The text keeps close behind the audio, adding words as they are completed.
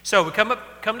So we come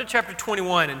to chapter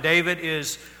 21, and David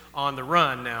is on the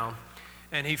run now.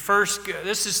 And we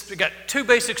got two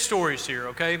basic stories here,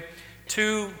 okay?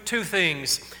 Two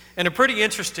things. And they're pretty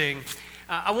interesting.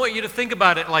 I want you to think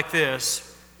about it like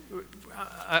this.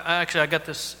 I got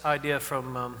this idea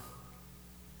from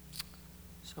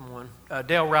someone,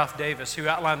 Dale Ralph Davis, who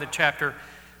outlined the chapter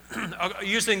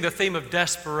using the theme of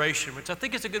desperation, which I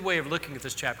think is a good way of looking at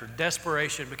this chapter,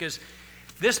 desperation, because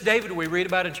this David we read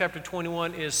about in chapter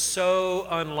 21 is so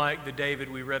unlike the David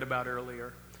we read about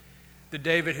earlier. The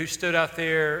David who stood out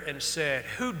there and said,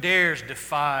 "Who dares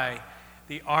defy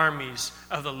the armies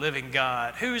of the living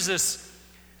God?" Who's this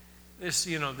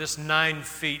 9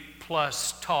 feet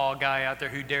plus tall guy out there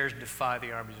who dares defy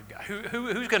the armies of God?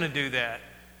 Who's going to do that?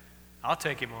 I'll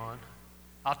take him on.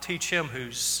 I'll teach him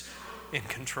who's in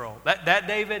control. That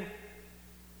David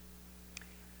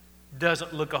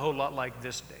doesn't look a whole lot like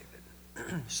this David.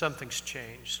 Something's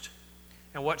changed.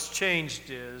 And what's changed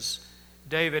is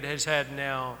David has had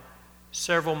now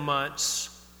several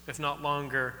months, if not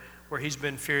longer, where he's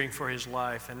been fearing for his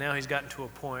life. And now he's gotten to a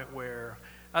point where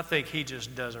I think he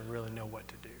just doesn't really know what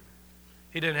to do.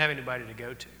 He doesn't have anybody to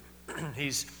go to.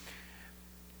 He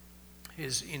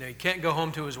can't go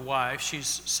home to his wife.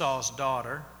 She's Saul's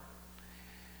daughter.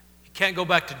 He can't go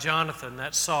back to Jonathan.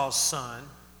 That's Saul's son.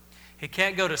 He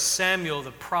can't go to Samuel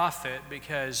the prophet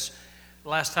because the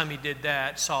last time he did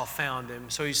that, Saul found him.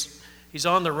 So he's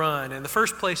on the run. And the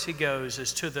first place he goes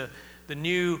is to the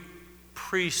new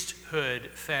priesthood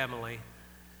family.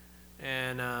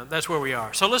 And that's where we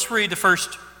are. So let's read the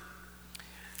first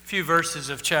few verses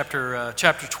of chapter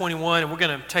 21. And we're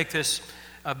going to take this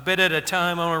a bit at a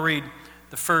time. I want to read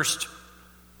the first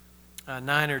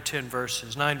 9 or 10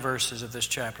 verses, 9 verses of this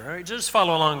chapter. All right, just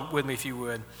follow along with me if you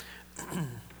would.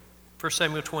 1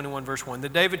 Samuel 21, verse 1.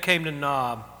 Then David came to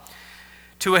Nob,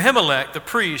 to Ahimelech the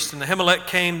priest, and Ahimelech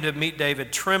came to meet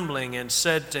David trembling and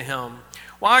said to him,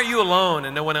 "Why are you alone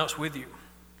and no one else with you?"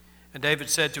 And David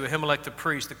said to Ahimelech the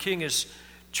priest, "The king has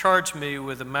charged me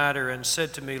with the matter and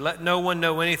said to me, 'Let no one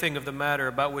know anything of the matter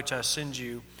about which I send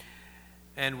you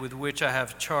and with which I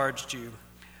have charged you.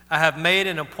 I have made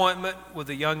an appointment with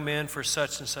the young men for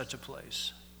such and such a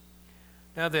place.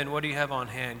 Now then, what do you have on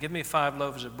hand? Give me 5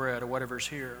 loaves of bread or whatever's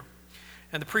here.'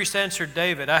 And the priest answered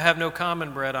David, 'I have no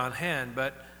common bread on hand,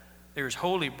 but there is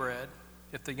holy bread,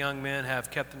 if the young men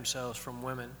have kept themselves from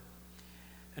women.'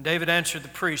 And David answered the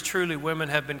priest, 'Truly women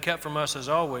have been kept from us as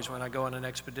always when I go on an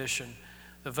expedition.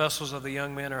 The vessels of the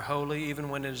young men are holy, even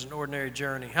when it is an ordinary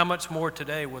journey. How much more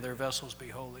today will their vessels be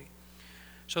holy?'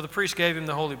 So the priest gave him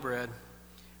the holy bread,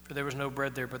 for there was no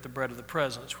bread there but the bread of the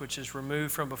presence, which is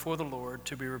removed from before the Lord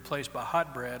to be replaced by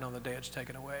hot bread on the day it's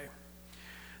taken away.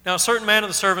 Now a certain man of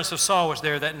the servants of Saul was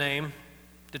there, that name,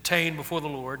 detained before the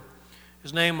Lord.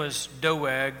 His name was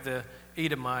Doeg the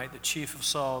Edomite, the chief of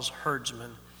Saul's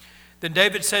herdsmen. Then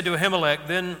David said to Ahimelech,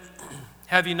 'Then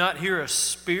have you not here a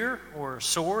spear or a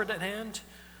sword at hand?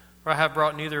 For I have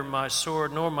brought neither my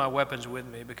sword nor my weapons with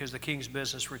me, because the king's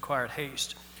business required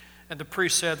haste.' And the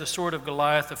priest said, 'The sword of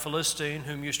Goliath the Philistine,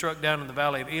 whom you struck down in the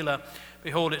valley of Elah,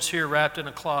 behold, it's here wrapped in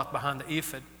a cloth behind the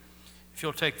ephod. If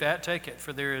you'll take that, take it,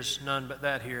 for there is none but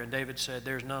that here.' And David said,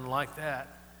 'There's none like that.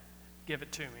 Give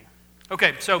it to me.'"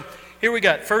 Okay, so here we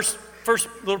got first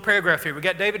little paragraph here. We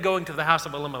got David going to the house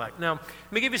of Elimelech. Now,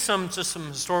 let me give you some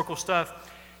historical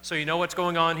stuff so you know what's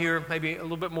going on here, maybe a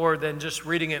little bit more than just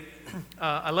reading it.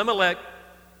 Ahimelech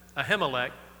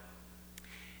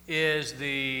is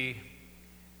the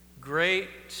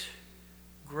great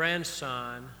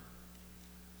grandson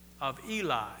of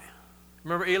Eli.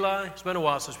 Remember Eli? It's been a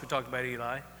while since we talked about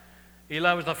Eli.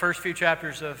 Eli was the first few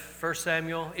chapters of 1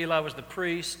 Samuel. Eli was the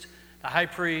priest, the high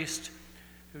priest,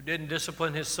 who didn't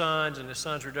discipline his sons, and his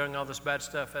sons were doing all this bad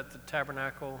stuff at the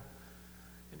tabernacle.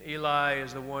 And Eli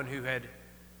is the one who had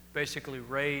basically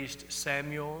raised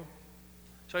Samuel.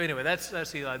 So anyway,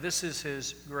 that's Eli. This is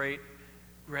his great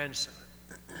grandson,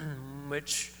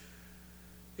 which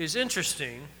is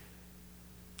interesting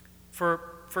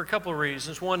for a couple of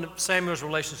reasons. One, Samuel's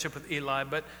relationship with Eli,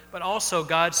 but also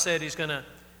God said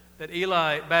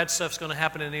that bad stuff's going to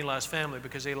happen in Eli's family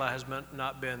because Eli has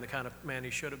not been the kind of man he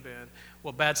should have been.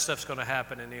 Well, bad stuff's going to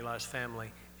happen in Eli's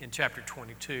family in chapter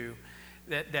 22.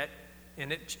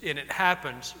 And it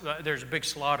happens. There's a big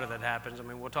slaughter that happens. I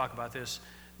mean, we'll talk about this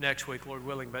next week, Lord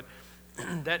willing. But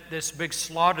this big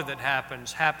slaughter that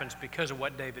happens because of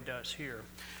what David does here.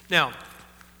 Now,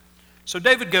 so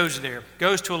David goes to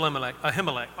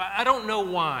Ahimelech. I don't know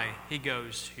why he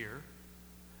goes here.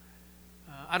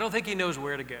 I don't think he knows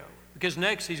where to go, because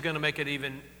next he's going to make it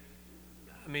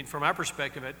from our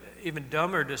perspective, an even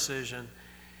dumber decision.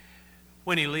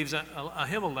 when he leaves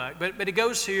Ahimelech. But he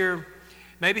goes here,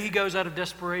 maybe he goes out of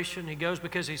desperation. He goes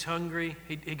because he's hungry.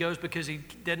 He goes because he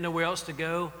doesn't know where else to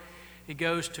go. He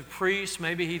goes to priests.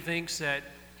 Maybe he thinks that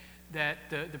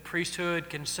the priesthood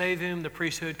can save him. The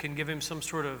priesthood can give him some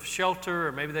sort of shelter,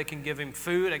 or maybe they can give him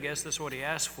food. I guess that's what he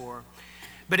asked for.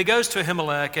 But he goes to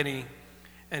Ahimelech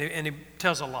and he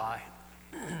tells a lie.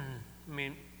 I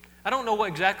mean, I don't know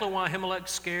exactly why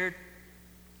Ahimelech's scared.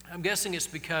 I'm guessing it's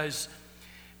because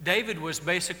David was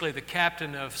basically the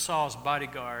captain of Saul's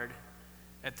bodyguard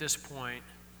at this point.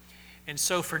 And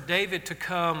so for David to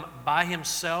come by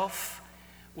himself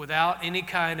without any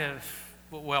kind of,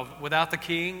 without the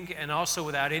king and also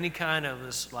without any kind of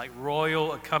this like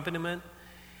royal accompaniment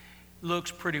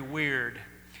looks pretty weird.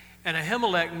 And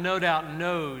Ahimelech no doubt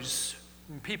knows,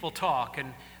 people talk,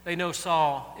 and they know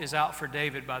Saul is out for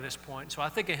David by this point. So I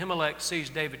think Ahimelech sees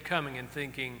David coming and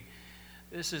thinking,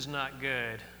 this is not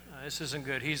good. This isn't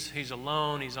good. He's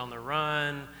alone. He's on the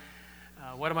run.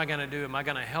 What am I going to do? Am I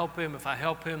going to help him? If I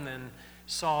help him, then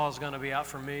Saul's going to be out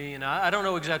for me. And I don't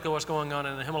know exactly what's going on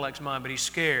in Ahimelech's mind, but he's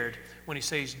scared when he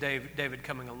sees David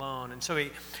coming alone. And so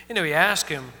he asks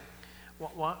him,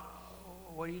 what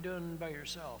are you doing by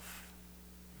yourself?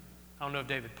 I don't know if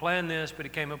David planned this, but he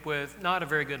came up with not a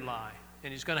very good lie.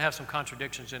 And he's going to have some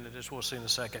contradictions in it, as we'll see in a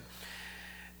second.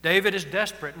 David is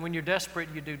desperate, and when you're desperate,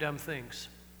 you do dumb things.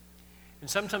 And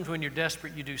sometimes when you're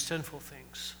desperate, you do sinful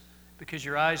things because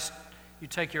you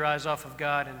take your eyes off of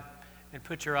God and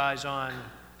put your eyes on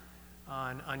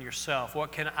yourself.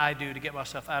 What can I do to get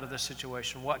myself out of this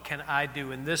situation? What can I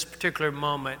do in this particular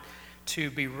moment to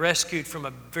be rescued from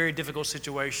a very difficult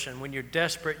situation? When you're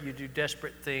desperate, you do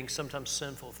desperate things, sometimes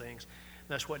sinful things.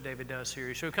 That's what David does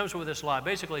here. So he comes up with this lie.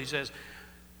 Basically, he says,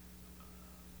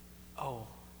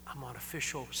 I'm on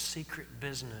official secret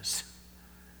business.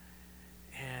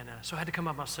 And so I had to come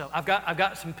up myself. I've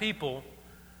got some people,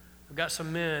 I've got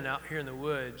some men out here in the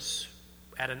woods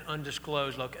at an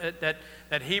undisclosed location.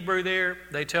 That Hebrew there,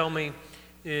 they tell me,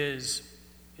 is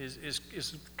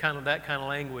kind of that kind of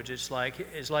language. It's like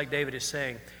David is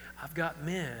saying, I've got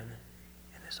men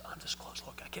in this undisclosed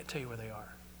location. I can't tell you where they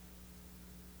are.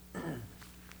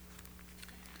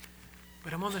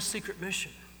 But I'm on this secret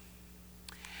mission.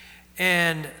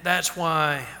 And that's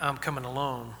why I'm coming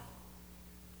alone.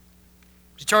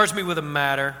 He charged me with a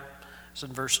matter. It's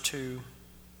in verse 2.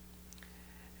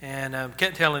 And I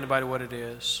can't tell anybody what it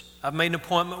is. I've made an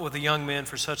appointment with a young man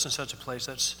for such and such a place.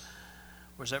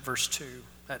 Where's that verse 2?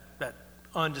 That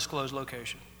undisclosed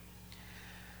location.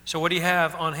 So what do you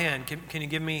have on hand? Can you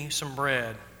give me some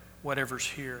bread? Whatever's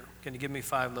here. Can you give me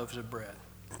 5 loaves of bread?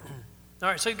 All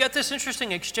right, so you've got this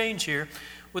interesting exchange here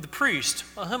with the priest,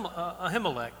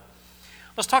 Ahimelech.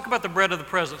 Let's talk about the bread of the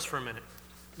presence for a minute,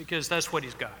 because that's what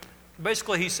he's got.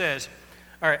 Basically, he says,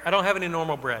 all right, I don't have any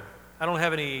normal bread. I don't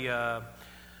have any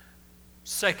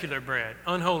secular bread,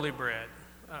 unholy bread.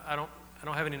 I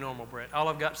don't have any normal bread. All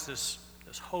I've got is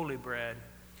this holy bread.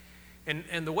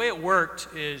 And the way it worked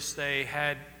is they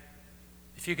had,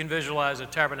 if you can visualize a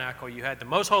tabernacle, you had the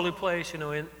most holy place, in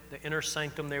the inner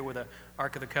sanctum there where the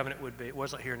Ark of the Covenant would be. It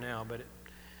wasn't here now, but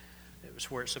it was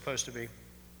where it's supposed to be.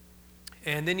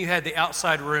 And then you had the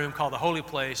outside room called the holy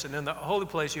place, and then the holy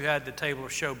place you had the table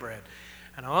of showbread.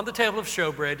 And on the table of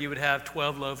showbread you would have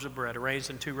 12 loaves of bread arranged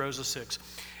in 2 rows of 6.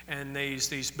 And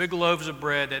these big loaves of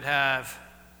bread that have,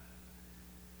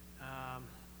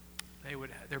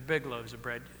 they're big loaves of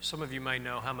bread. Some of you may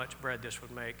know how much bread this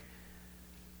would make.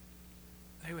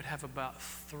 They would have about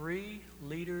 3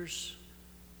 liters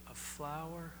of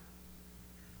flour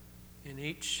in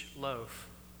each loaf.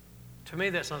 To me,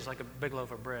 that sounds like a big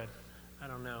loaf of bread. I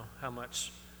don't know how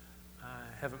much. I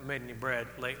haven't made any bread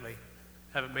lately.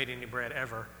 Haven't made any bread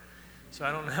ever. So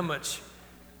I don't know how much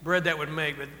bread that would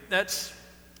make, but that's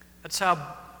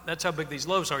how big these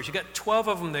loaves are. You got 12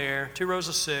 of them there, 2 rows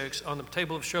of 6 on the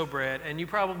table of showbread, and you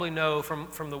probably know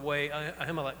from the way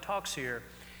Ahimelech talks here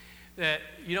that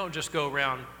you don't just go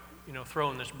around,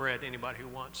 throwing this bread to anybody who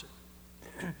wants it.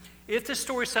 If this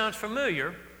story sounds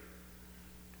familiar,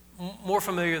 more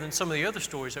familiar than some of the other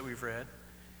stories that we've read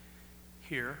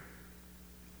here,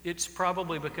 it's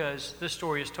probably because this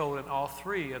story is told in all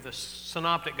 3 of the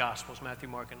synoptic gospels, Matthew,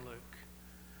 Mark, and Luke.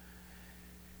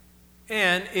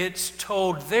 And it's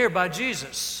told there by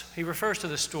Jesus. He refers to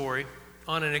the story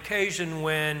on an occasion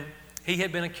when he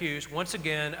had been accused, once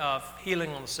again, of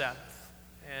healing on the Sabbath.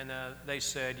 And they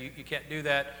said, you can't do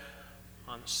that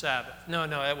on the Sabbath. No,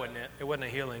 that wasn't it. It wasn't a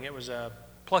healing. It was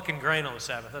plucking grain on the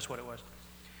Sabbath. That's what it was.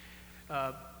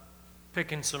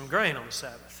 Picking some grain on the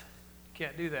Sabbath. You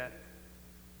can't do that.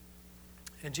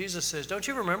 And Jesus says, don't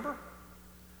you remember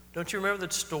Don't you remember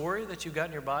the story that you got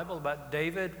in your Bible about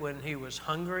David when he was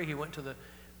hungry? He went to the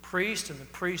priest, and the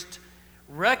priest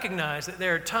recognized that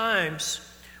there are times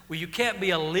where you can't be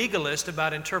a legalist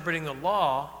about interpreting the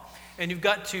law, and you've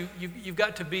got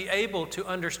to be able to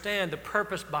understand the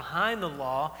purpose behind the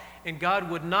law, and God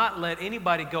would not let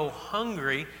anybody go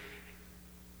hungry.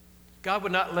 God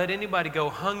would not let anybody go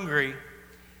hungry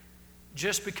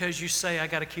just because you say, I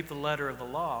got to keep the letter of the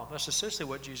law. That's essentially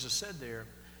what Jesus said there.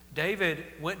 David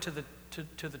went to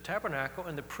the tabernacle,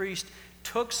 and the priest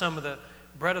took some of the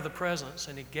bread of the presence,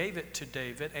 and he gave it to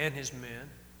David and his men,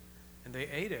 and they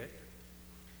ate it.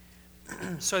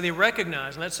 So they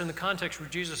recognized, and that's in the context where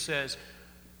Jesus says,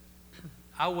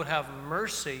 I would have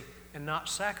mercy and not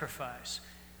sacrifice.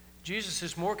 Jesus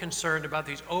is more concerned about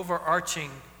these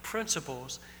overarching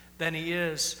principles than he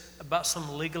is about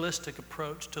some legalistic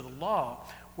approach to the law,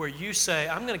 where you say,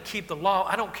 I'm going to keep the law.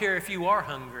 I don't care if you are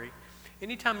hungry.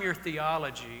 Anytime your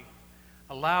theology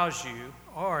allows you,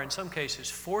 or in some cases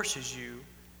forces you,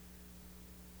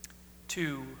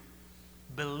 to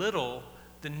belittle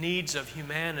the needs of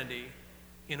humanity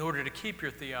in order to keep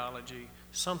your theology,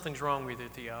 something's wrong with your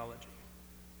theology.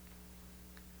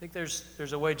 I think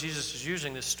there's a way Jesus is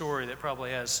using this story that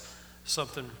probably has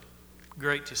something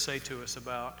great to say to us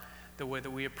about the way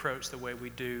that we approach the way we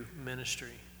do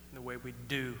ministry, the way we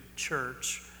do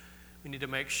church. We need to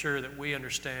make sure that we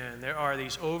understand there are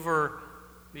these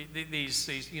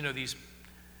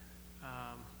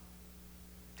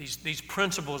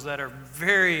principles that are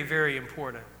very, very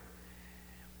important.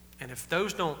 And if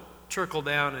those don't trickle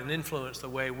down and influence the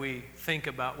way we think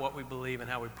about what we believe and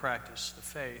how we practice the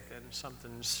faith, then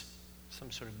something's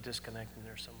some sort of disconnect in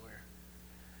there somewhere.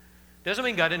 Doesn't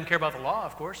mean God didn't care about the law,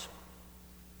 of course.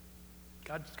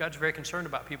 God's very concerned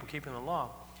about people keeping the law.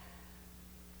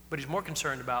 But he's more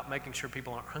concerned about making sure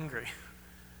people aren't hungry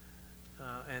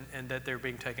and that they're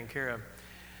being taken care of.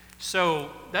 So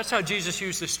that's how Jesus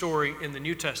used this story in the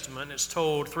New Testament. It's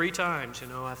told 3 times,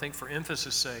 I think for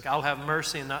emphasis' sake. I'll have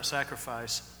mercy and not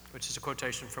sacrifice, which is a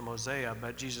quotation from Hosea,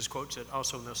 but Jesus quotes it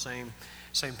also in those same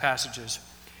passages.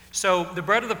 So the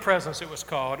bread of the presence, it was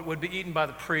called, it would be eaten by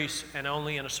the priests and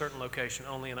only in a certain location,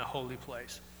 only in a holy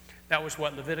place. That was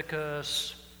what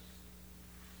Leviticus,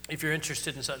 if you're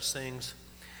interested in such things,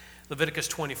 Leviticus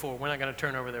 24. We're not going to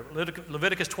turn over there.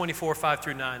 Leviticus 24, 5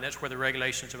 through 9. That's where the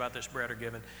regulations about this bread are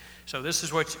given. So this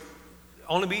is what's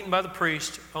only be eaten by the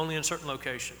priest, only in a certain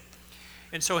location.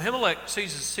 And so Ahimelech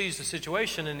sees the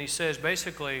situation, and he says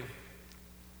basically,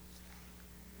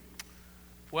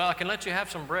 well, I can let you have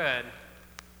some bread,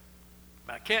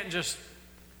 but I can't just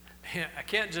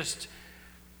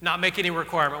not make any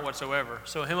requirement whatsoever.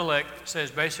 So Ahimelech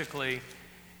says basically,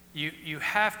 You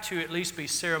have to at least be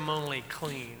ceremonially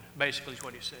clean, basically is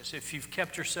what he says, if you've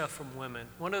kept yourself from women.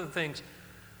 One of the things,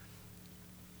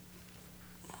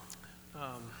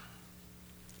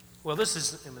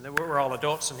 we're all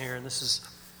adults in here, and there's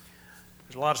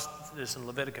a lot of this in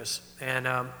Leviticus. And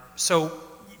so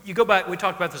you go back, we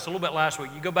talked about this a little bit last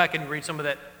week, you go back and read some of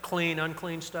that clean,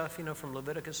 unclean stuff, from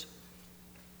Leviticus.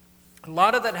 A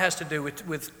lot of that has to do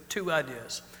with 2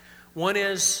 ideas. One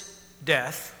is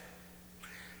death.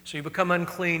 So you become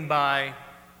unclean by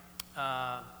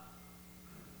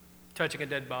touching a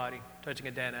dead body, touching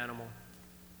a dead animal,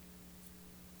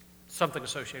 something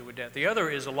associated with death. The other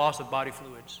is a loss of body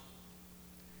fluids.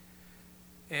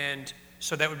 And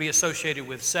so that would be associated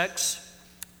with sex,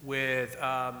 with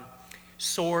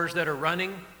sores that are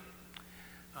running.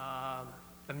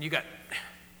 You got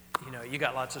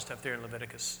lots of stuff there in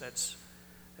Leviticus. That's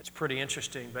pretty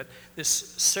interesting. But this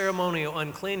ceremonial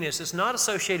uncleanness is not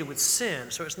associated with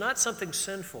sin, so it's not something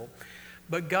sinful.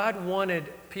 But God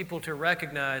wanted people to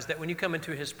recognize that when you come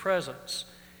into his presence,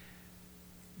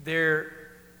 there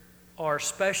are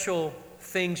special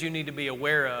things you need to be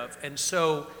aware of. And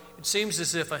so it seems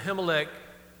as if Ahimelech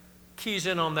keys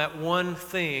in on that one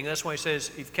thing. That's why he says,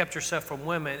 you've kept yourself from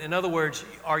women. In other words,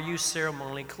 are you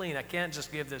ceremonially clean? I can't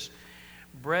just give this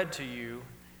bread to you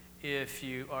if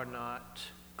you are not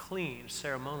clean,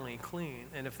 ceremonially clean.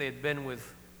 And if they had been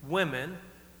with women,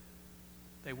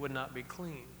 they would not be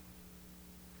clean.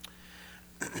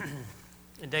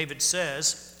 And David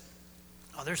says,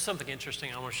 there's something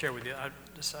interesting I want to share with you. I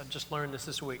just learned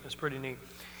this week. It's pretty neat.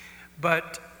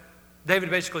 But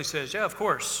David basically says, yeah, of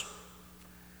course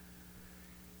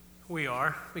we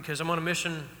are, because I'm on a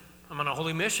mission. I'm on a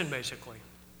holy mission, basically.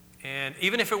 And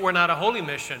even if it were not a holy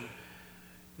mission,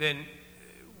 then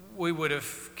we would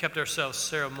have kept ourselves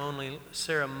ceremonially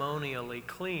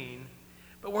clean.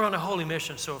 But we're on a holy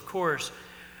mission, so of course,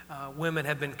 women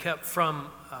have been kept from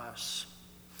us.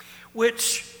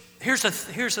 Which, here's the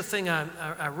thing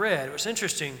I read. It was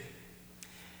interesting.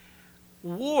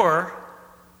 War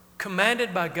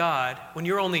commanded by God, when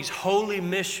you're on these holy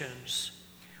missions,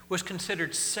 was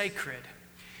considered sacred.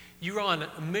 You're on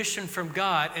a mission from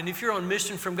God, and if you're on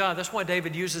mission from God, that's why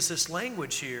David uses this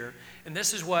language here, and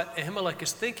this is what Ahimelech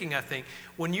is thinking, I think.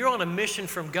 When you're on a mission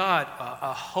from God,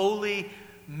 a holy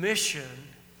mission,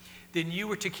 then you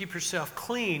were to keep yourself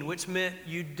clean, which meant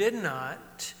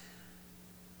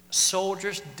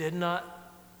soldiers did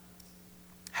not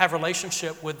have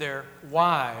relationship with their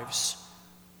wives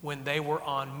when they were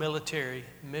on military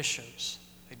missions.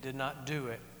 They did not do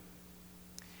it.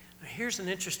 Now, here's an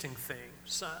interesting thing.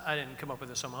 So I didn't come up with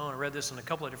this on my own. I read this in a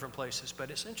couple of different places, but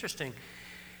it's interesting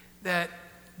that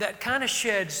kind of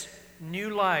sheds new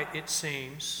light, it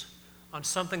seems, on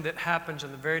something that happens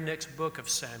in the very next book of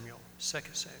Samuel, 2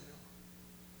 Samuel.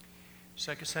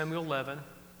 2 Samuel 11.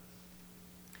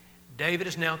 David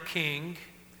is now king.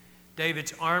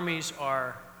 David's armies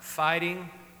are fighting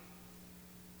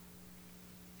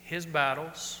his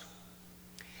battles.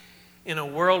 In a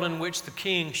world in which the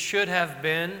king should have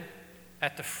been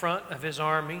at the front of his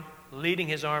army, leading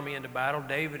his army into battle,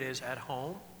 David is at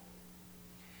home.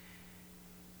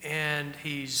 And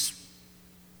he's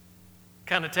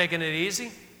kind of taking it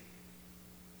easy.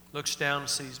 Looks down and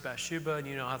sees Bathsheba, and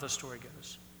you know how the story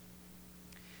goes.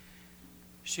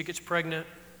 She gets pregnant.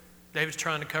 David's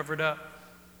trying to cover it up.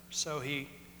 So he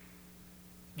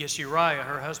gets Uriah,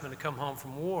 her husband, to come home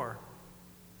from war.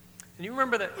 And you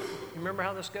remember that? You remember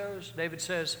how this goes? David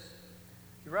says,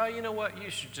 Uriah, you know what? You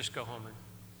should just go home and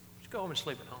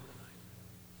sleep at home tonight.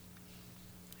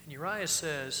 And Uriah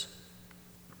says,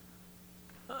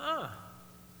 my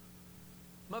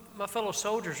fellow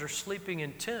soldiers are sleeping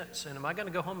in tents, and am I going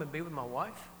to go home and be with my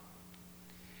wife?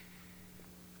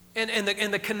 And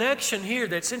the connection here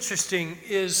that's interesting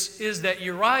is that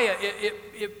Uriah,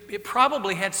 it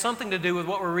probably had something to do with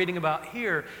what we're reading about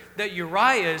here, that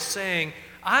Uriah is saying,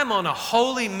 I'm on a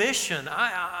holy mission.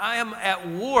 I am at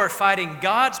war fighting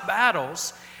God's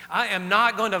battles. I am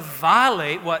not going to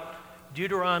violate what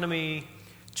Deuteronomy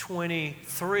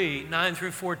 23, 9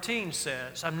 through 14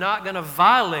 says. I'm not going to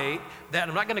violate that.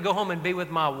 I'm not going to go home and be with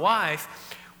my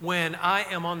wife when I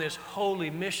am on this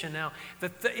holy mission. Now,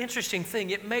 the interesting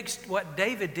thing, it makes what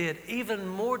David did even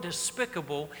more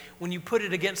despicable when you put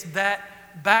it against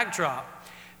that backdrop.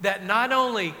 That not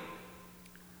only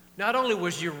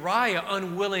was Uriah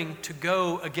unwilling to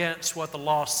go against what the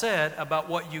law said about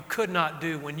what you could not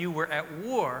do when you were at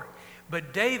war,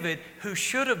 but David, who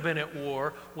should have been at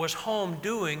war, was home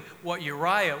doing what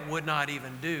Uriah would not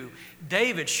even do.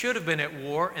 David should have been at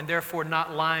war and therefore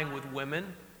not lying with women.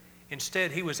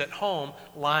 Instead, he was at home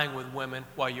lying with women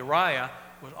while Uriah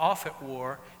was off at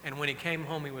war, and when he came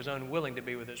home, he was unwilling to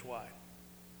be with his wife.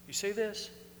 You see this?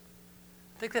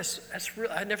 I think that's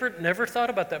real. I never thought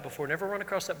about that before, never run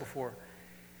across that before.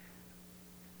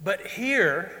 But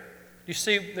here, you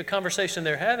see the conversation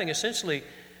they're having. Essentially,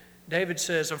 David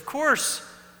says, of course,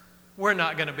 we're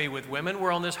not going to be with women.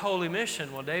 We're on this holy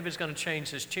mission. Well, David's going to change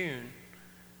his tune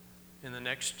in the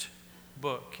next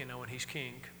book, when he's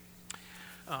king.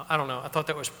 I don't know. I thought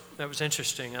that was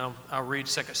interesting. I'll read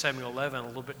 2 Samuel 11 a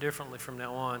little bit differently from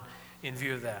now on in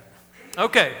view of that.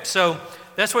 Okay, so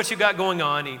that's what you got going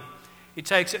on. He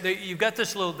takes it. You've got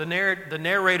this the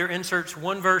narrator inserts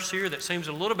one verse here that seems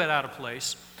a little bit out of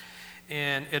place,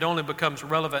 and it only becomes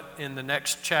relevant in the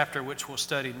next chapter, which we'll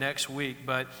study next week.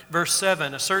 But verse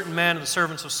 7, a certain man of the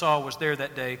servants of Saul was there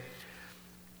that day,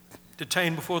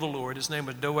 detained before the Lord. His name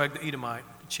was Doeg the Edomite,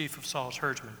 the chief of Saul's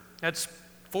herdsmen. That's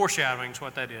foreshadowing is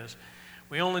what that is.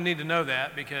 We only need to know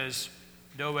that because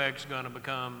Doeg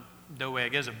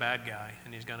is a bad guy,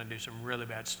 and he's going to do some really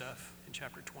bad stuff in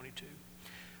chapter 22.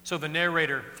 So the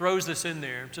narrator throws this in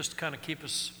there just to kind of keep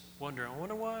us wondering, I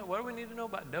wonder why? What do we need to know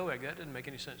about Doeg? That didn't make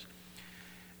any sense.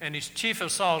 And he's chief of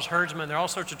Saul's herdsmen. There are all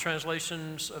sorts of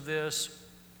translations of this.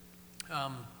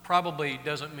 Probably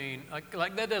doesn't mean,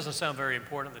 like that doesn't sound very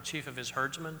important, the chief of his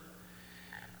herdsmen.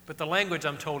 But the language,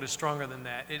 I'm told, is stronger than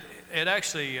that. It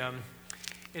actually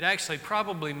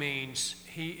probably means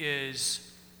he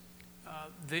is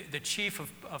the chief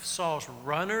of Saul's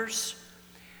runners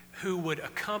who would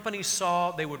accompany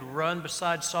Saul. They would run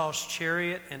beside Saul's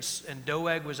chariot, and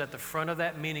Doeg was at the front of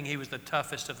that, meaning he was the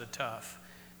toughest of the tough.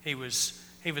 He was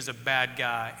a bad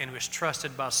guy and was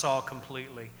trusted by Saul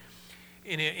completely.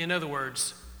 In other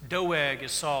words, Doeg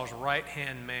is Saul's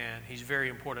right-hand man. He's very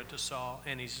important to Saul,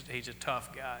 and he's a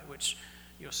tough guy, which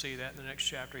you'll see that in the next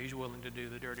chapter. He's willing to do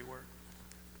the dirty work.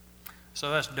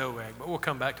 So that's Doeg, but we'll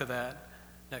come back to that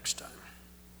next time.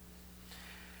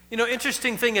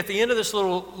 Interesting thing, at the end of this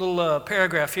little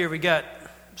paragraph here, we got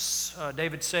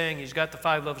David saying he's got the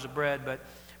 5 loaves of bread, but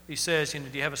he says, do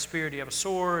you have a spear, do you have a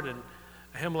sword? And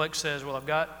Ahimelech says, well, I've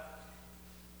got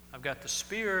the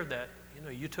spear that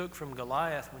you took from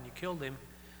Goliath when you killed him.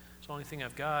 It's the only thing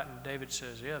I've got. And David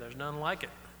says, yeah, there's none like it.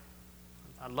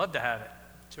 I'd love to have it.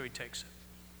 So he takes it.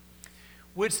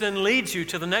 Which then leads you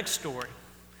to the next story.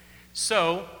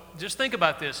 So just think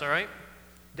about this, all right?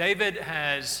 David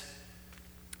has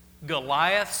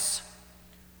Goliath's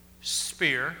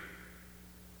spear.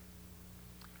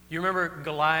 You remember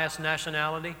Goliath's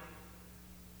nationality?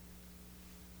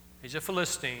 He's a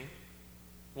Philistine,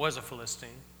 was a Philistine.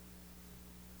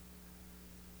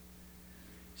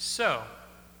 So,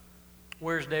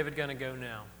 where's David going to go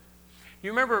now?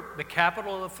 You remember the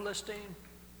capital of Philistia?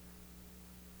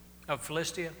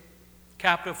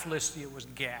 Capital of Philistia was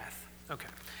Gath. Okay.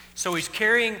 So he's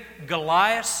carrying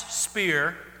Goliath's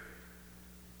spear.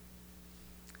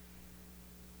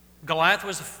 Goliath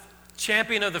was a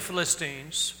champion of the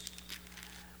Philistines.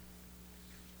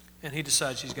 And he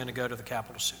decides he's going to go to the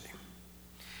capital city.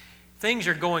 Things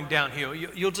are going downhill.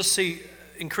 You'll just see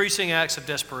increasing acts of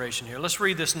desperation here. Let's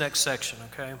read this next section,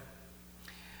 okay?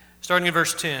 Starting in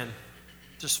verse 10.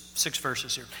 Just 6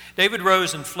 verses here. David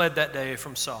rose and fled that day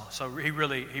from Saul. So he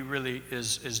really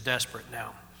is desperate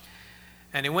now.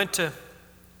 And he went to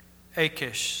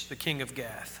Achish, the king of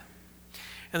Gath.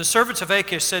 And the servants of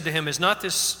Achish said to him, is not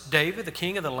this David, the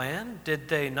king of the land? Did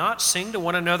they not sing to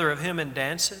one another of him in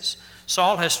dances?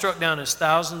 Saul has struck down his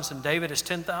thousands, and David his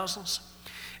 10,000s.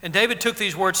 And David took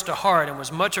these words to heart and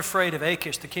was much afraid of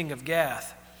Achish, the king of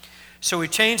Gath. So he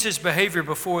changed his behavior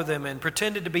before them and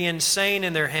pretended to be insane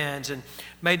in their hands and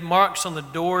made marks on the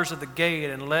doors of the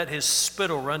gate and let his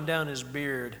spittle run down his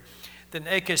beard. Then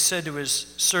Achish said to his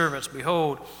servants,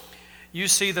 behold, you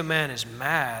see the man is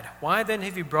mad. Why then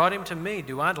have you brought him to me?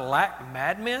 Do I lack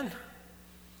madmen?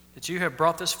 That you have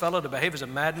brought this fellow to behave as a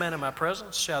madman in my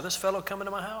presence? Shall this fellow come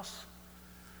into my house?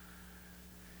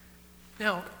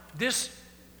 Now,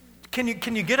 can you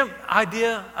get an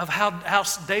idea of how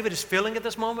David is feeling at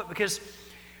this moment? Because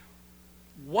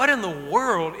what in the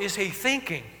world is he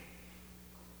thinking?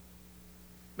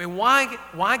 I mean,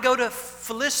 why go to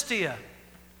Philistia?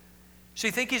 So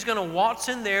you think he's going to waltz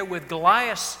in there with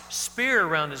Goliath's spear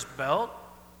around his belt,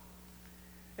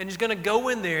 and he's going to go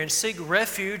in there and seek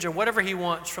refuge or whatever he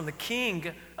wants from the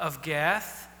king of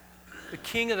Gath, the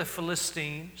king of the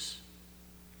Philistines.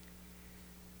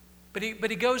 But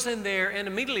he goes in there, and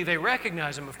immediately they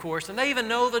recognize him, of course, and they even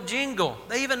know the jingle.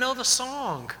 They even know the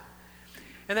song.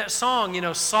 And that song,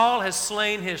 Saul has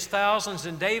slain his thousands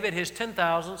and David his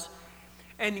 10,000s.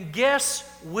 And guess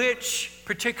which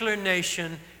particular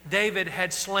nation David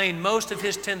had slain most of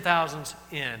his 10,000s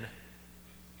in?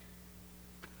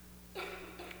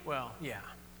 Well, yeah,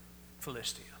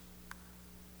 Philistia.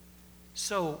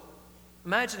 So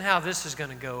imagine how this is going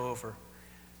to go over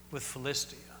with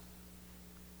Philistia.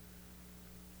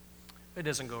 It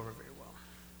doesn't go over very well.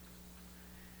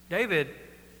 David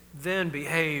then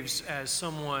behaves as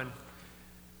someone,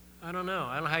 I don't know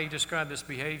how you describe this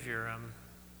behavior.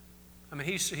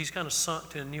 He's kind of sunk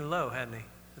to a new low, hadn't he,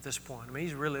 at this point?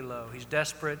 He's really low. He's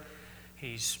desperate.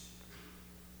 He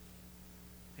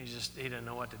doesn't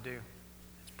know what to do.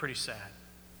 It's pretty sad.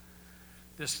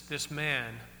 This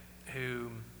man who,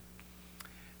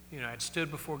 had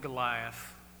stood before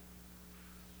Goliath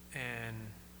and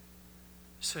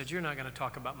said, you're not going to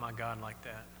talk about my God like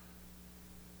that.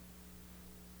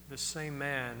 This same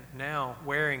man, now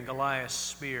wearing Goliath's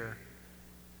spear,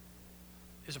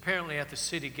 is apparently at the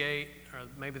city gate, or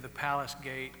maybe the palace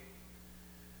gate,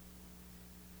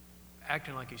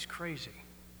 acting like he's crazy.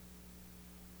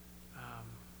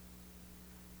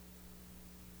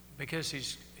 Because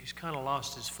he's kind of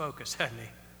lost his focus, hasn't he?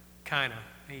 Kind of.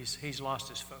 He's lost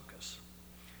his focus.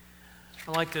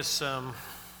 I like this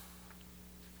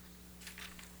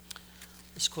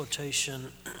this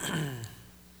quotation.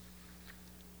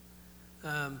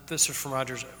 This is from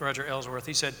Roger Ellsworth.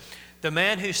 He said, the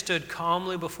man who stood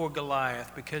calmly before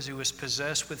Goliath because he was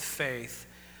possessed with faith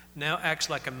now acts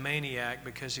like a maniac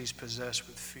because he's possessed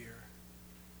with fear.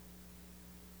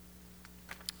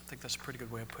 I think that's a pretty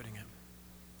good way of putting it.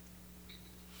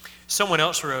 Someone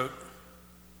else wrote,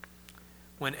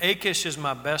 when Achish is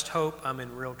my best hope, I'm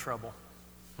in real trouble.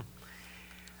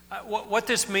 What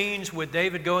this means with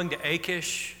David going to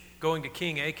Achish, going to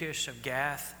King Achish of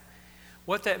Gath,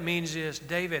 what that means is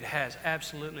David has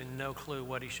absolutely no clue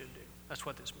what he should do. That's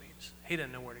what this means. He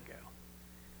doesn't know where to go.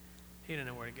 He doesn't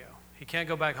know where to go. He can't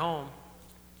go back home.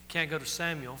 He can't go to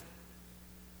Samuel.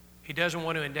 He doesn't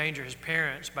want to endanger his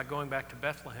parents by going back to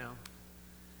Bethlehem.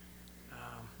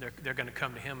 They're going to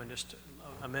come to him in just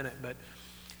a minute. But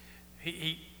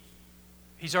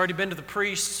he's already been to the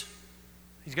priests.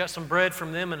 He's got some bread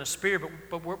from them and a spear,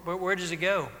 but where does he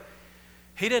go?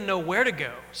 he didn't know where to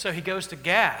go. So he goes to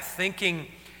Gath, thinking,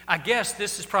 I guess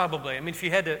this is probably, if you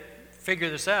had to figure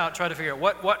this out, try to figure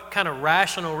out what kind of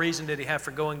rational reason did he have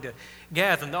for going to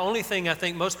Gath. And the only thing I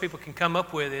think most people can come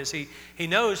up with is he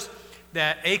knows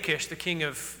that Achish, the king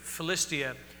of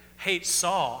Philistia, hates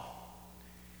Saul.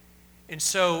 And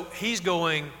so he's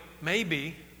going,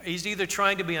 maybe, he's either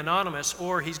trying to be anonymous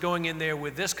or he's going in there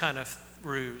with this kind of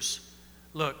ruse.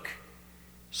 Look,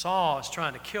 Saul is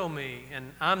trying to kill me,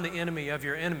 and I'm the enemy of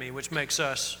your enemy, which makes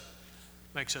us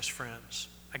friends.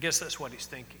 I guess that's what he's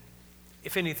thinking.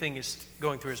 If anything is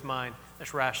going through his mind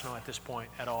that's rational at this point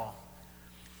at all.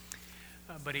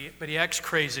 But he acts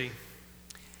crazy.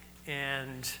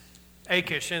 And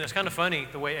Achish, and it's kind of funny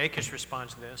the way Achish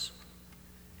responds to this.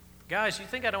 Guys, you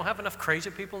think I don't have enough crazy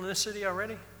people in this city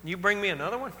already? You bring me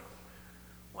another one?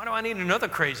 Why do I need another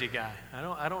crazy guy?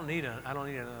 I don't need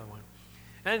another one.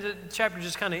 And the chapter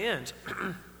just kind of ends.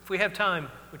 If we have time,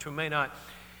 which we may not.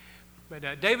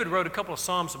 But David wrote a couple of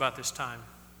Psalms about this time.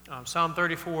 Psalm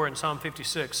 34 and Psalm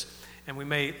 56. And we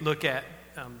may look at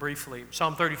briefly.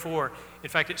 Psalm 34, in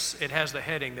fact, it has the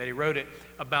heading that he wrote it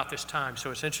about this time.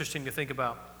 So it's interesting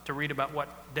to read about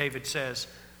what David says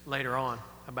later on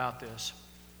about this.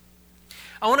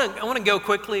 I want to go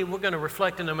quickly. We're going to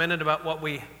reflect in a minute about what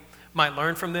we might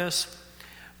learn from this.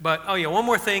 But, one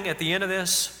more thing at the end of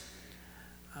this.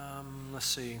 Let's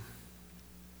see.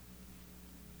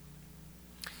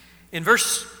 In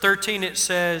verse 13 it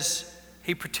says,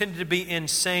 he pretended to be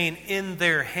insane in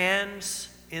their hands.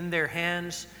 In their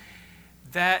hands.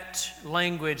 That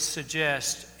language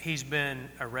suggests he's been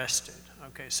arrested.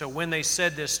 Okay, so when they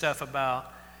said this stuff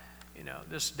about,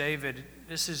 this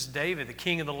is David, the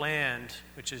king of the land,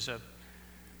 which is a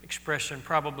expression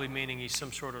probably meaning he's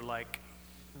some sort of like,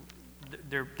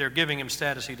 they're giving him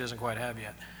status he doesn't quite have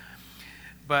yet.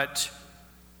 But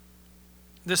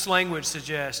this language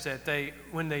suggests that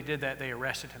when they did that, they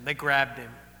arrested him. They grabbed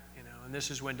him, and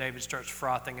this is when David starts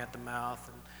frothing at the mouth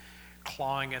and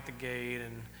clawing at the gate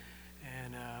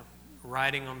and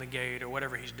riding on the gate or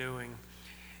whatever he's doing.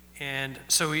 And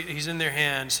so he's in their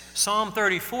hands. Psalm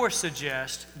 34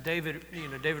 suggests, David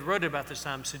wrote it about this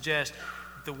time, suggests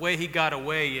the way he got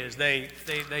away is they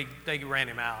ran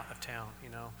him out of town,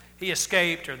 He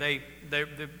escaped, or they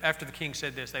after the king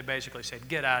said this, they basically said,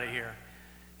 get out of here,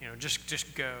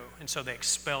 just go. And so they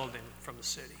expelled him from the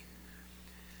city.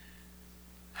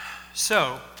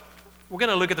 So we're going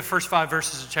to look at the first 5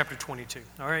 verses of chapter 22,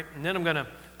 all right? And then I'm going to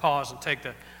pause and take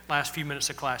the last few minutes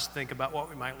of class to think about what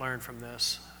we might learn from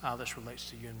this, how this relates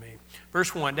to you and me.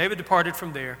 Verse 1, David departed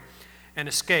from there and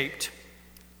escaped.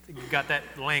 You've got that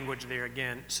language there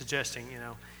again, suggesting,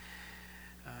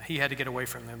 he had to get away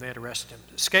from them. They had arrested him.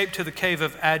 Escaped to the cave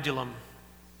of Adullam.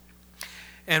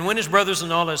 And when his brothers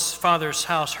and all his father's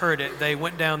house heard it, they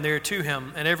went down there to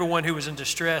him, and everyone who was in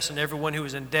distress and everyone who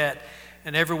was in debt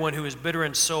and everyone who was bitter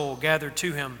in soul gathered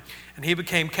to him. And he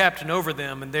became captain over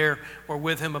them, and there were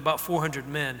with him about 400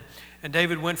 men. And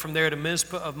David went from there to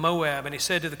Mizpah of Moab, and he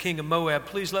said to the king of Moab,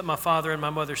 please let my father and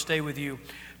my mother stay with you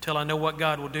till I know what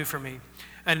God will do for me.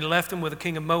 And he left them with the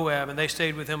king of Moab, and they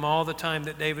stayed with him all the time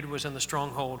that David was in the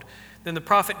stronghold. Then the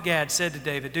prophet Gad said to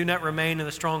David, do not remain in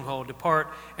the stronghold, depart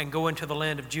and go into the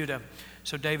land of Judah.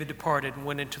 So David departed and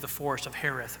went into the forest of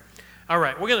Hereth. All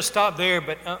right, we're going to stop there,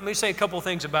 but let me say a couple of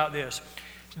things about this.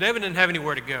 So David didn't have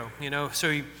anywhere to go,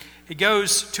 so he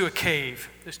goes to a cave,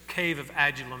 this cave of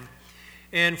Adullam.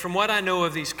 And from what I know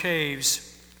of these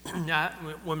caves,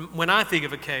 when I think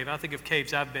of a cave, I think of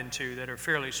caves I've been to that are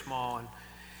fairly small. And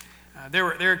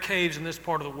there are caves in this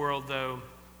part of the world, though,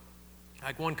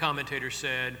 like one commentator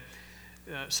said,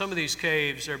 some of these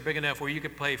caves are big enough where you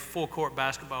could play full court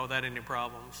basketball without any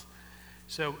problems.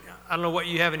 So I don't know what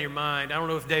you have in your mind. I don't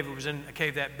know if David was in a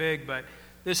cave that big, but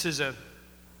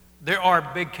there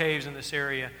are big caves in this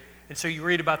area. And so you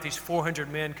read about these 400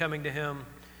 men coming to him.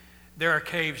 There are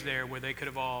caves there where they could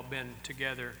have all been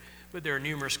together, but there are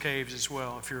numerous caves as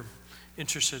well if you're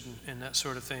interested in that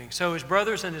sort of thing. So his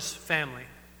brothers and his family,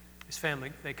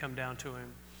 they come down to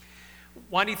him.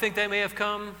 Why do you think they may have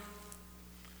come?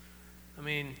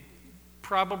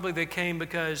 Probably they came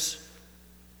because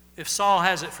if Saul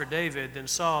has it for David, then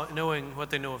Saul, knowing what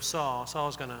they know of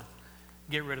Saul's going to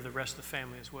get rid of the rest of the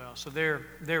family as well. So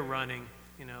they're running.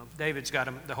 David's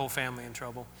got the whole family in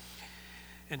trouble.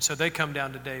 And so they come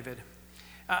down to David.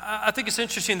 I think it's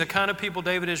interesting the kind of people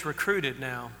David has recruited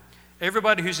now.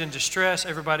 Everybody who's in distress,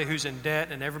 everybody who's in debt,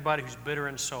 and everybody who's bitter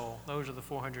in soul. Those are the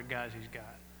 400 guys he's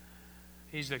got.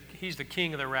 He's the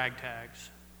king of the ragtags,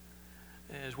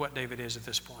 is what David is at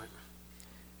this point.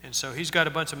 And so he's got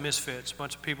a bunch of misfits, a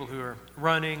bunch of people who are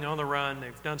running, on the run.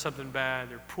 They've done something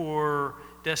bad. They're poor,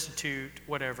 destitute,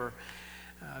 whatever.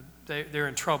 they're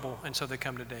in trouble, and so they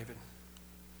come to David.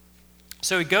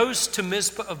 So he goes to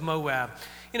Mizpah of Moab.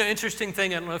 Interesting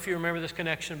thing, I don't know if you remember this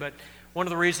connection, but one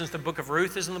of the reasons the book of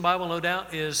Ruth is in the Bible, no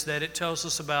doubt, is that it tells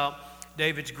us about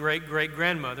David's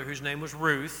great-great-grandmother, whose name was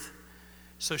Ruth.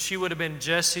 So she would have been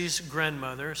Jesse's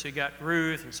grandmother. So you got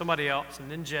Ruth and somebody else, and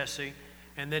then Jesse,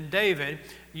 and then David.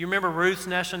 You remember Ruth's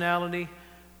nationality?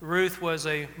 Ruth was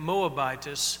a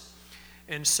Moabitess.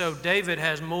 And so David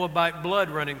has Moabite blood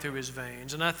running through his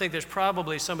veins. And I think there's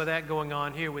probably some of that going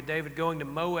on here with David going to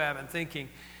Moab and thinking,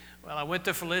 well, I went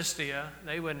to Philistia.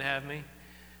 They wouldn't have me.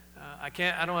 I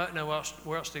don't know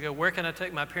where else to go. Where can I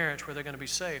take my parents where they're going to be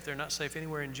safe? They're not safe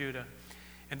anywhere in Judah.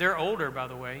 And they're older, by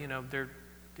the way.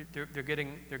 They're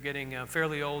getting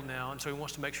fairly old now. And so he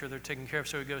wants to make sure they're taken care of.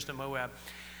 So he goes to Moab.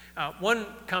 One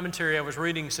commentary I was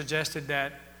reading suggested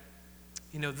that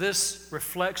this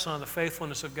reflects on the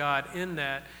faithfulness of God in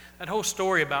that whole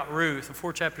story about Ruth, the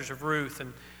 4 chapters of Ruth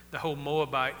and the whole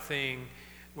Moabite thing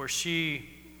where she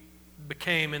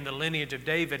became in the lineage of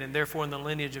David and therefore in the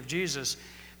lineage of Jesus,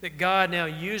 that God now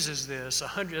uses this,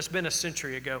 it's been a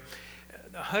century ago,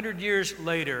 100 years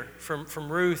later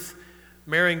from Ruth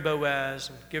marrying Boaz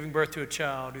and giving birth to a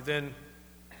child who then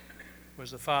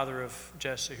was the father of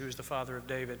Jesse, who was the father of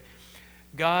David.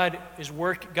 God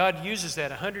uses that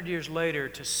 100 years later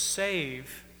to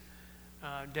save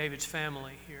David's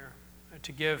family here,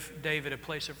 to give David a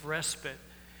place of respite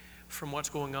from what's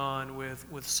going on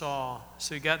with Saul.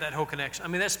 So you got that whole connection.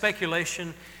 That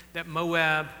speculation that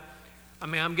Moab,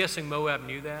 I'm guessing Moab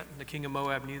knew that. The king of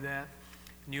Moab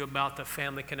knew about the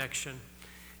family connection.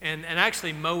 And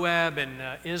actually Moab and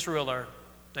Israel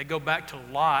they go back to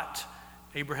Lot,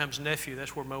 Abraham's nephew.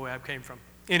 That's where Moab came from.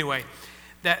 Anyway,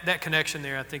 that connection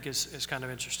there, I think, is kind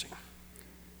of interesting.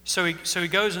 So he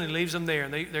goes and he leaves them there,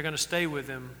 and they're going to stay with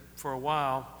him for a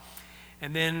while.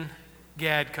 And then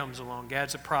Gad comes along.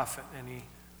 Gad's a prophet, and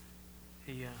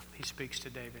he speaks to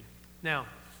David. Now,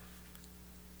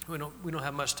 we don't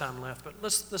have much time left, but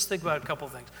let's think about a couple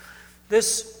of things.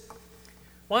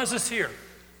 Why is this here?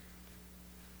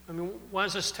 Why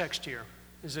is this text here?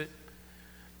 Is it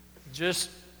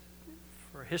just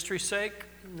for history's sake?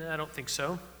 No, I don't think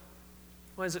so.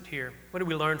 Why is it here? What did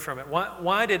we learn from it?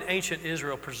 Why did ancient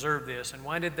Israel preserve this? And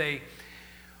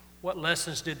what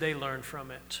lessons did they learn from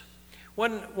it?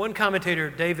 One commentator,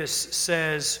 Davis,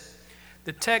 says,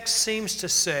 the text seems to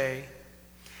say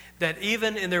that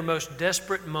even in their most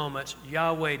desperate moments,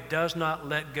 Yahweh does not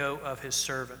let go of his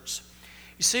servants.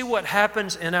 You see what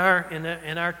happens in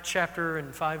our chapter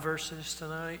and 5 verses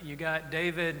tonight? You got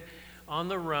David on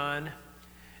the run.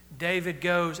 David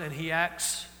goes and he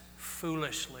acts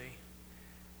foolishly.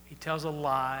 He tells a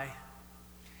lie,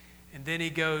 and then he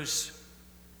goes,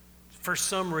 for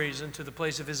some reason, to the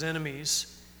place of his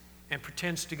enemies and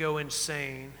pretends to go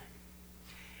insane.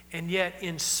 And yet,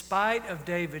 in spite of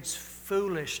David's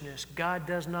foolishness, God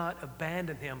does not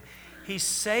abandon him. He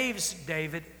saves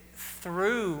David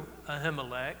through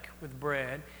Ahimelech with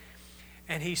bread,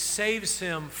 and he saves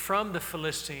him from the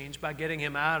Philistines by getting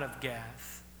him out of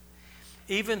Gath.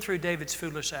 Even through David's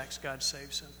foolish acts, God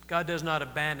saves him. God does not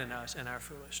abandon us in our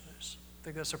foolishness. I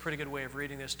think that's a pretty good way of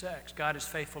reading this text. God is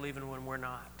faithful even when we're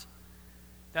not.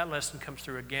 That lesson comes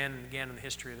through again and again in the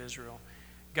history of Israel.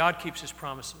 God keeps his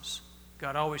promises.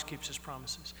 God always keeps his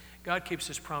promises. God keeps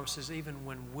his promises even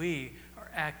when we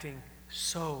are acting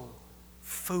so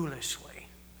foolishly.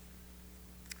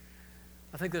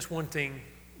 I think that's one thing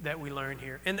that we learn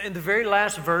here. And the very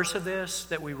last verse of this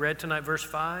that we read tonight, verse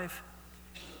 5,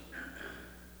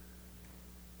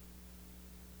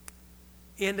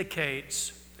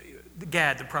 indicates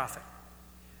Gad, the prophet.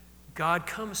 God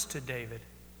comes to David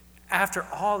after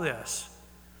all this.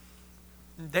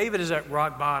 David is at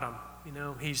rock bottom.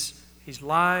 He's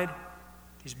lied.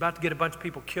 He's about to get a bunch of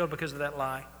people killed because of that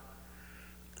lie.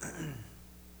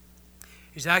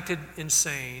 He's acted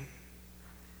insane.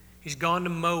 He's gone to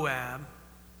Moab.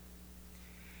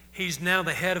 He's now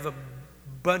the head of a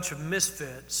bunch of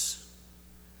misfits.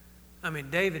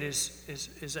 David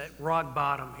is at rock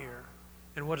bottom here.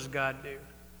 And what does God do?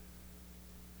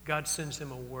 God sends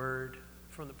him a word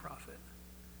from the prophet.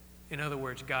 In other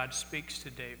words, God speaks to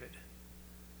David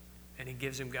and he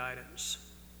gives him guidance.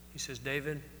 He says,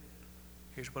 David,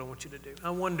 here's what I want you to do. I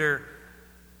wonder,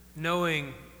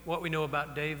 knowing what we know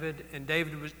about David, and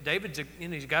David's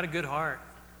he's got a good heart.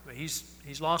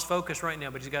 He's lost focus right now,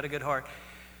 but he's got a good heart.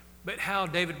 But how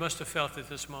David must have felt at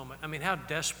this moment. How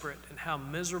desperate and how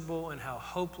miserable and how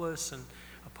hopeless and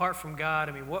apart from God.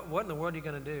 What in the world are you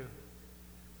going to do?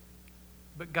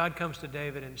 But God comes to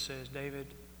David and says, David,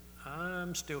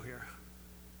 I'm still here.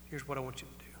 Here's what I want you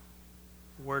to do.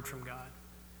 A word from God.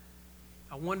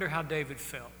 I wonder how David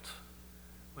felt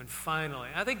when finally,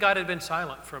 I think God had been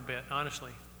silent for a bit,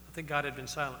 honestly. I think God had been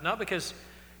silent. Not because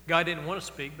God didn't want to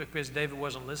speak, but because David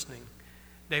wasn't listening.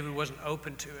 David wasn't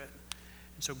open to it.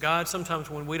 And so God, sometimes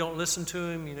when we don't listen to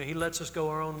him, he lets us go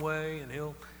our own way, and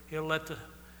he'll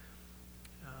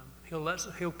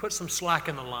put some slack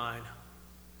in the line.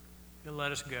 He'll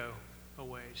let us go a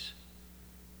ways.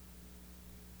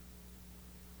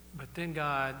 But then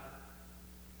God,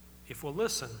 if we'll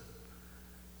listen,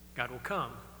 God will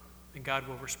come, and God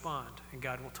will respond, and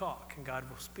God will talk, and God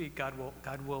will speak, God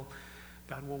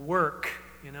will work.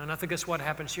 And I think that's what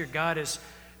happens here.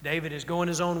 David is going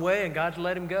his own way, and God's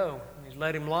let him go. He's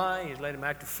let him lie. He's let him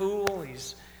act a fool.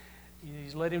 He's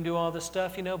let him do all this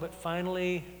stuff, but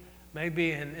finally,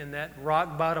 maybe in that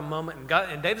rock bottom moment,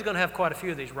 and David's going to have quite a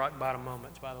few of these rock bottom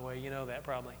moments, by the way. You know that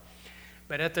probably.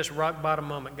 But at this rock bottom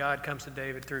moment, God comes to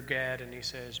David through Gad, and he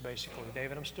says, basically,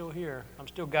 David, I'm still here. I'm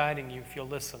still guiding you if you'll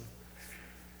listen.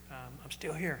 I'm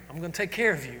still here. I'm going to take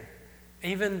care of you,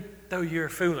 even though you're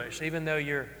foolish, even though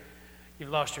you've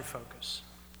lost your focus.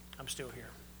 I'm still here.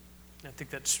 I think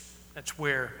that's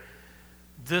where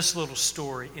this little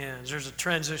story ends. There's a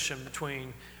transition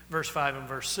between verse 5 and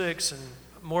verse 6, and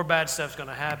more bad stuff's going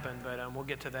to happen, but we'll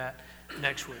get to that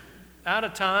next week. Out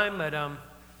of time, but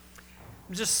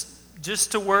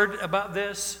just a word about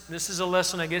this. This is a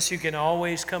lesson I guess you can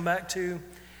always come back to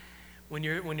when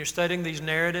you're studying these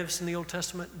narratives in the Old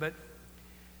Testament. But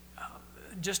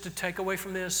just to take away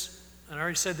from this, and I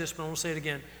already said this, but I won't say it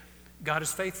again. God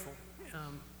is faithful.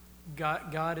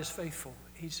 God is faithful.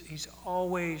 He's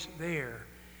always there.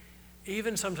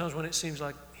 Even sometimes when it seems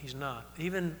like he's not.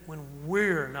 Even when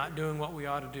we're not doing what we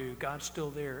ought to do, God's still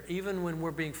there. Even when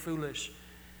we're being foolish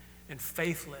and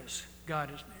faithless,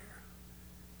 God is there.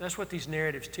 That's what these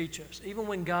narratives teach us. Even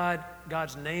when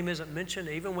God's name isn't mentioned,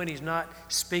 even when he's not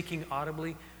speaking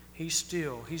audibly, he's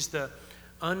the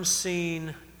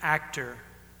unseen actor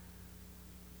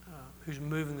who's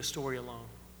moving the story along.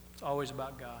 It's always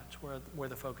about God. It's where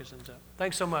the focus ends up.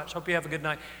 Thanks so much. Hope you have a good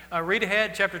night. Read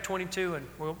ahead, chapter 22, and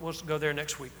we'll go there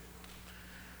next week.